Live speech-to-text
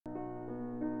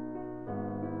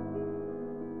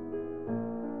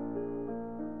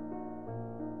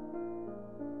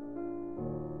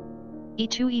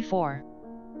e2 e4,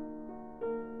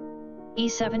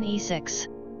 e7 e6,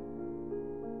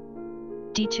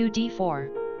 d2 d4,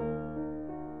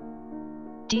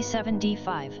 d7 d5,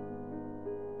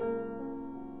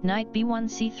 knight b1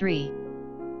 c3,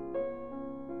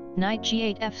 knight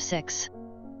g8 f6,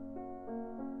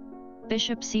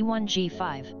 bishop c1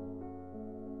 g5,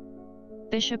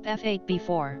 bishop f8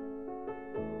 b4,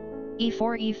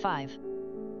 e4 e5,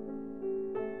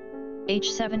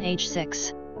 h7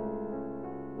 h6,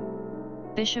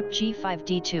 bishop g5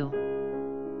 d2,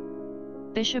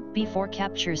 bishop b4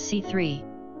 captures c3,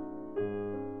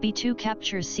 b2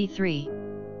 captures c3,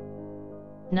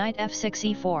 knight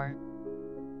f6 e4,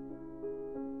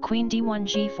 queen d1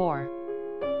 g4,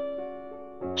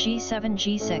 g7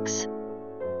 g6,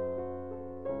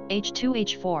 h2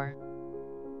 h4,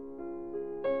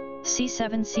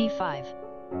 c7 c5,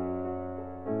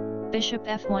 bishop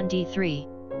f1 d3,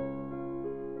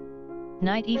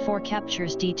 knight e4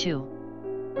 captures d2,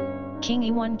 king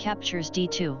e1 captures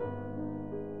d2,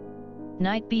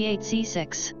 knight b8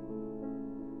 c6,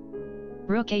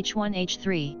 rook h1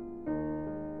 h3,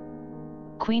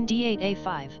 queen d8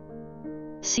 a5,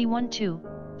 c1 2,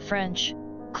 French,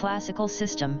 classical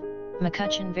system,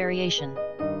 McCutcheon variation.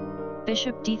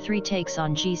 Bishop d3 takes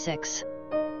on g6.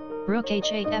 Rook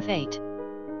h8 f8.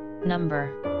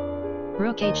 Number.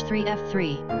 Rook h3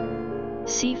 f3.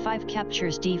 c5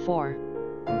 captures d4.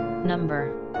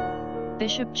 Number.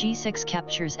 Bishop g6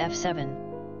 captures f7.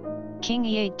 King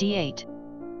e8 d8.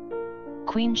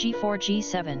 Queen g4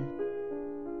 g7.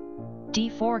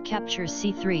 d4 captures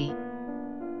c3.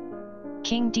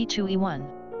 King d2 e1.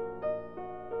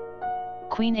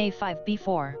 Queen a5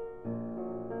 b4.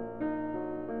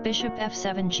 Bishop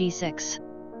f7 g6.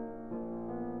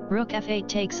 Rook f8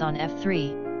 takes on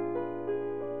f3.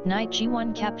 Knight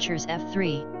g1 captures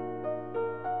f3.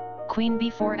 Queen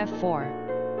b4 f4.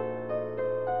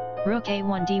 Rook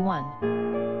a1 d1.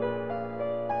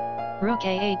 Rook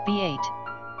a8 b8.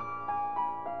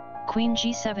 Queen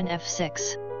g7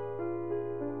 f6.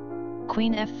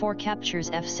 Queen f4 captures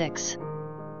f6.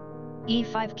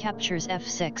 e5 captures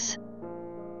f6.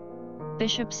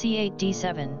 Bishop c8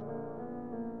 d7.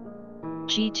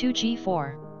 g2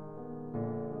 g4.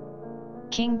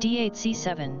 King d8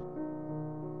 c7.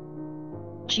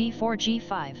 g4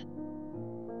 g5.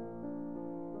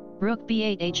 Rook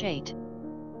b8 h8.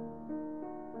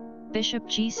 Bishop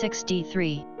g6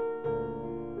 d3.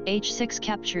 h6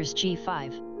 captures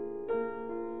g5.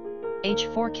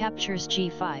 h4 captures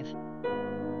g5.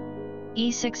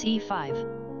 e6 e5.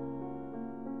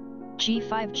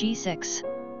 g5 g6.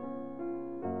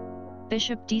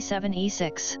 Bishop d7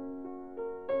 e6.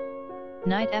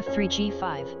 Knight f3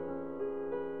 g5.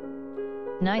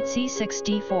 Knight c6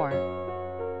 d4.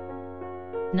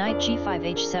 Knight g5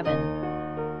 h7.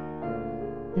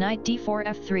 Knight d4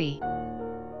 f3.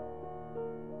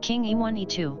 King e1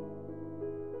 e2.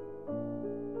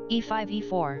 e5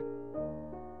 e4.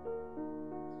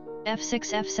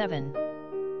 f6 f7.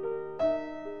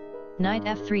 Knight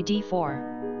f3 d4.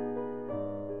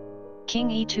 King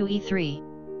e2 e3.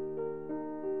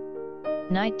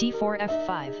 Knight d4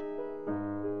 f5.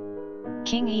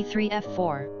 King e3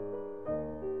 f4.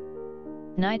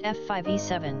 Knight f5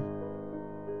 e7.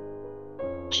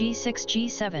 g6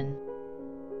 g7.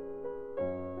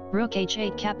 Rook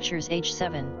h8 captures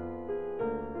h7.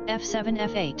 f7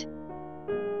 f8.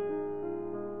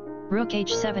 Rook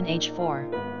h7 h4.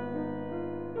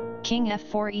 King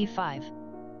f4 e5.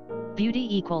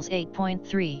 Beauty equals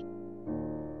 8.3.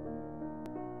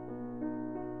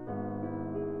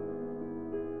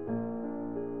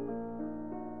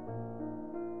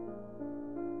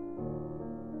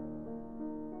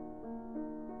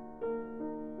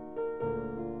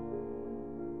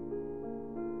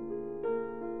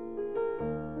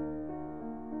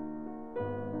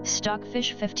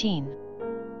 Stockfish 15.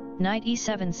 Knight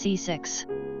e7 c6.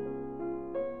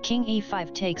 King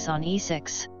e5 takes on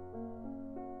e6.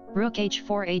 Rook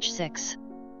h4 h6.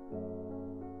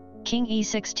 King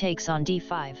e6 takes on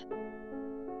d5.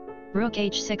 Rook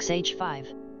h6 h5.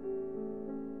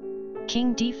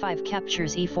 King d5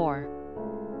 captures e4.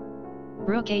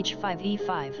 Rook h5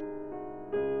 e5.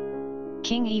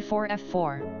 King e4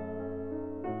 f4.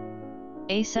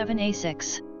 a7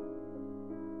 a6.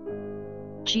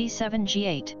 g7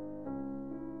 g8.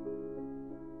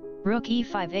 Rook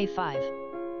e5 a5.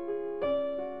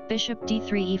 Bishop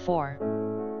d3 e4.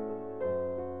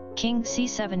 King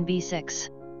c7 b6.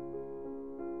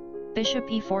 Bishop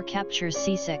e4 captures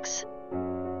c6.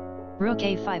 Rook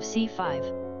a5 c5.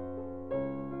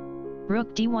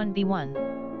 Rook d1 b1.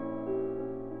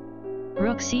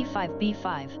 Rook c5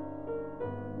 b5.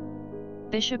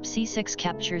 Bishop c6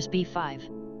 captures b5.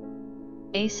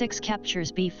 a6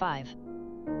 captures b5.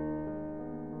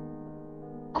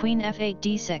 Queen f8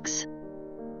 d6.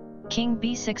 King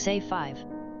b6 a5.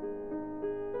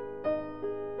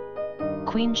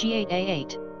 Queen g8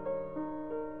 a8.